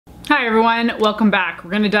Hi everyone, welcome back.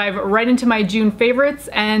 We're gonna dive right into my June favorites,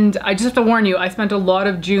 and I just have to warn you, I spent a lot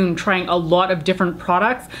of June trying a lot of different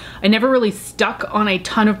products. I never really stuck on a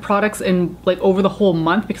ton of products in over the whole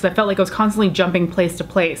month because I felt like I was constantly jumping place to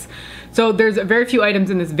place. So there's very few items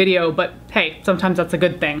in this video, but hey, sometimes that's a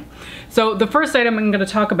good thing. So the first item I'm gonna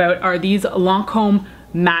talk about are these Lancome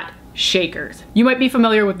matte shakers. You might be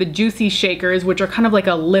familiar with the Juicy shakers, which are kind of like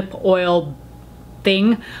a lip oil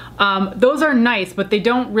thing. Those are nice, but they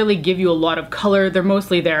don't really give you a lot of color. They're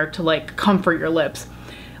mostly there to comfort your lips.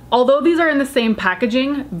 Although these are in the same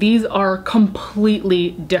packaging, these are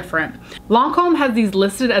completely different. Lancome has these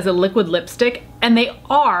listed as a liquid lipstick, and they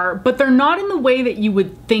are, but they're not in the way that you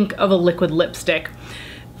would think of a liquid lipstick.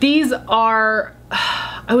 These are,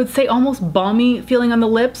 I would say, almost balmy feeling on the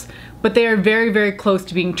lips, but they are very, very close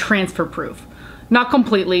to being transfer proof. Not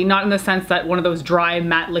completely, not in the sense that one of those dry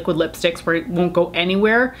matte liquid lipsticks where it won't go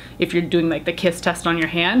anywhere if you're doing the kiss test on your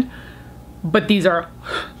hand, but these are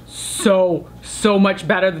so much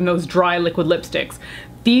better than those dry liquid lipsticks.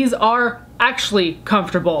 These are actually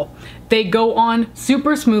comfortable. They go on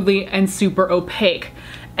super smoothly and super opaque.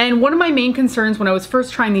 And one of my main concerns when I was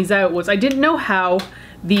first trying these out was I didn't know how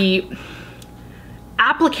the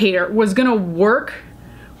applicator was gonna work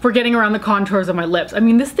for getting around the contours of my lips. I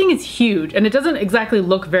mean, this thing is huge and it doesn't exactly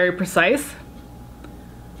look very precise,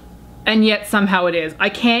 and yet somehow it is. I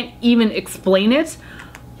can't even explain it,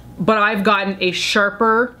 but I've gotten a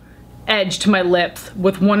sharper edge to my lips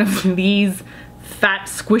with one of these fat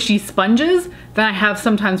squishy sponges than I have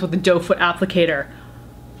sometimes with the doe foot applicator.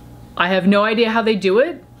 I have no idea how they do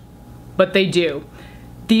it, but they do.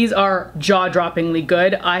 These are jaw-droppingly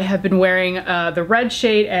good. I have been wearing the red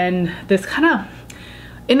shade, and this kind of,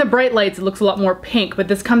 in the bright lights it looks a lot more pink, but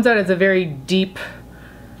this comes out as a very deep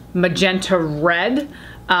magenta red.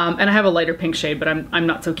 And I have a lighter pink shade, but I'm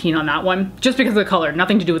not so keen on that one, just because of the color,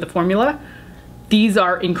 nothing to do with the formula. These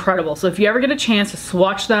are incredible. So if you ever get a chance to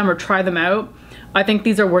swatch them or try them out, I think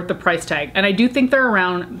these are worth the price tag. And I do think they're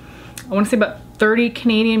around, I want to say about 30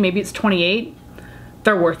 Canadian, maybe it's 28.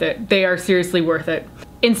 They're worth it. They are seriously worth it.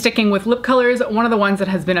 In sticking with lip colors, one of the ones that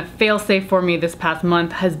has been a fail-safe for me this past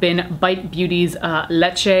month has been Bite Beauty's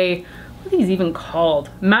Leche, what are these even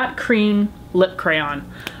called? Matte Cream Lip Crayon.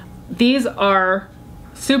 These are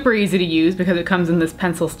super easy to use because it comes in this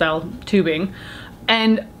pencil style tubing.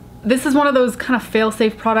 And this is one of those kind of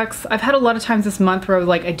fail-safe products. I've had a lot of times this month where I was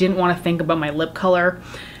like, I didn't want to think about my lip color,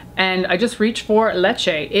 and I just reached for Leche.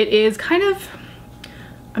 It is kind of,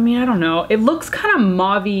 I mean, I don't know. It looks kind of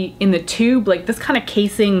mauve-y in the tube. Like this kind of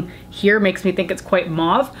casing here makes me think it's quite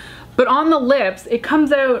mauve. But on the lips, it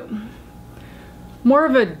comes out more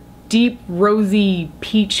of a deep rosy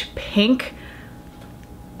peach pink.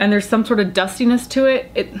 And there's some sort of dustiness to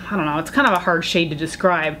it. I don't know, it's kind of a hard shade to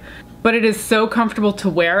describe. But it is so comfortable to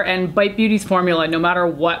wear, and Bite Beauty's formula, no matter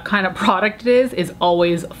what kind of product it is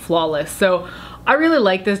always flawless. So I really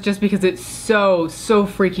like this just because it's so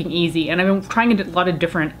freaking easy. And I've been trying a lot of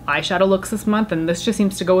different eyeshadow looks this month, and this just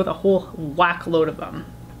seems to go with a whole whack load of them.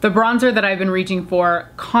 The bronzer that I've been reaching for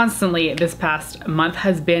constantly this past month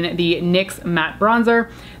has been the NYX Matte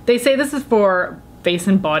Bronzer. They say this is for face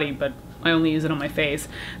and body, but I only use it on my face.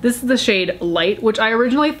 This is the shade Light, which I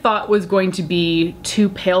originally thought was going to be too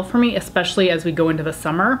pale for me, especially as we go into the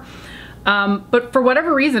summer. But for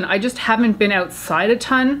whatever reason, I just haven't been outside a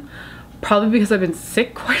ton. Probably because I've been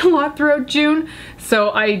sick quite a lot throughout June.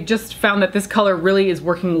 So I just found that this color really is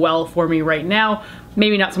working well for me right now.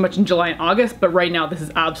 Maybe not so much in July and August, but right now this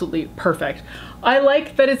is absolutely perfect. I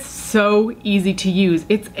like that it's so easy to use.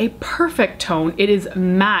 It's a perfect tone. It is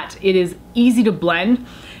matte. It is easy to blend.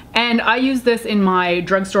 And I use this in my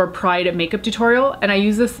Drugstore Pride makeup tutorial, and I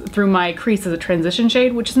use this through my crease as a transition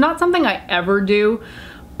shade, which is not something I ever do,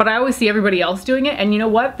 but I always see everybody else doing it, and you know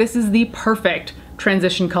what? This is the perfect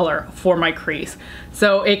transition color for my crease.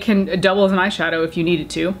 So it can double as an eyeshadow if you need it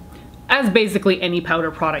to, as basically any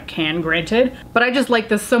powder product can, granted. But I just like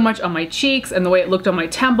this so much on my cheeks and the way it looked on my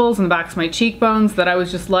temples and the backs of my cheekbones that I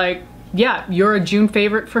was just like, yeah, you're a June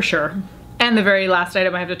favorite for sure. And the very last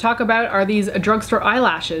item I have to talk about are these drugstore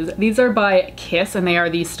eyelashes. These are by Kiss, and they are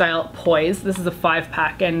the style Poise. This is a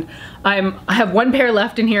 5-pack, and I have one pair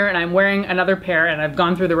left in here, and I'm wearing another pair, and I've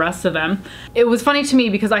gone through the rest of them. It was funny to me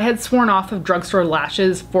because I had sworn off of drugstore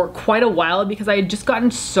lashes for quite a while because I had just gotten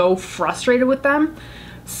so frustrated with them.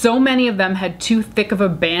 So many of them had too thick of a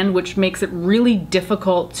band, which makes it really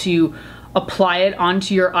difficult to apply it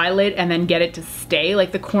onto your eyelid and then get it to stay.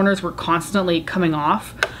 Like the corners were constantly coming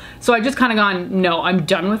off. So I just kind of gone, no, I'm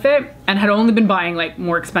done with it, and had only been buying like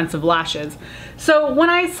more expensive lashes. So when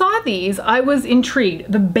I saw these, I was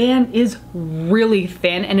intrigued. The band is really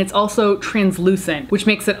thin and it's also translucent, which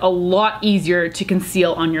makes it a lot easier to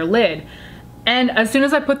conceal on your lid. And as soon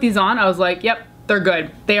as I put these on, I was like, yep, they're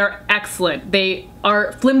good. They are excellent. They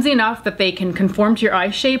are flimsy enough that they can conform to your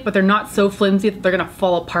eye shape, but they're not so flimsy that they're gonna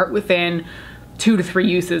fall apart within 2 to 3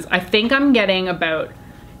 uses. I think I'm getting about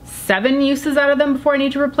 7 uses out of them before I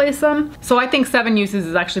need to replace them. So I think 7 uses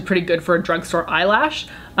is actually pretty good for a drugstore eyelash,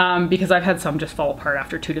 because I've had some just fall apart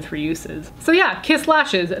after 2 to 3 uses. So yeah, Kiss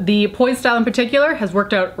lashes. The Poise style in particular has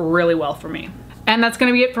worked out really well for me. And that's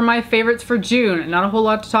gonna be it for my favorites for June. Not a whole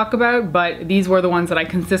lot to talk about, but these were the ones that I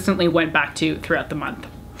consistently went back to throughout the month.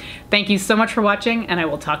 Thank you so much for watching, and I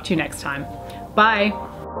will talk to you next time. Bye.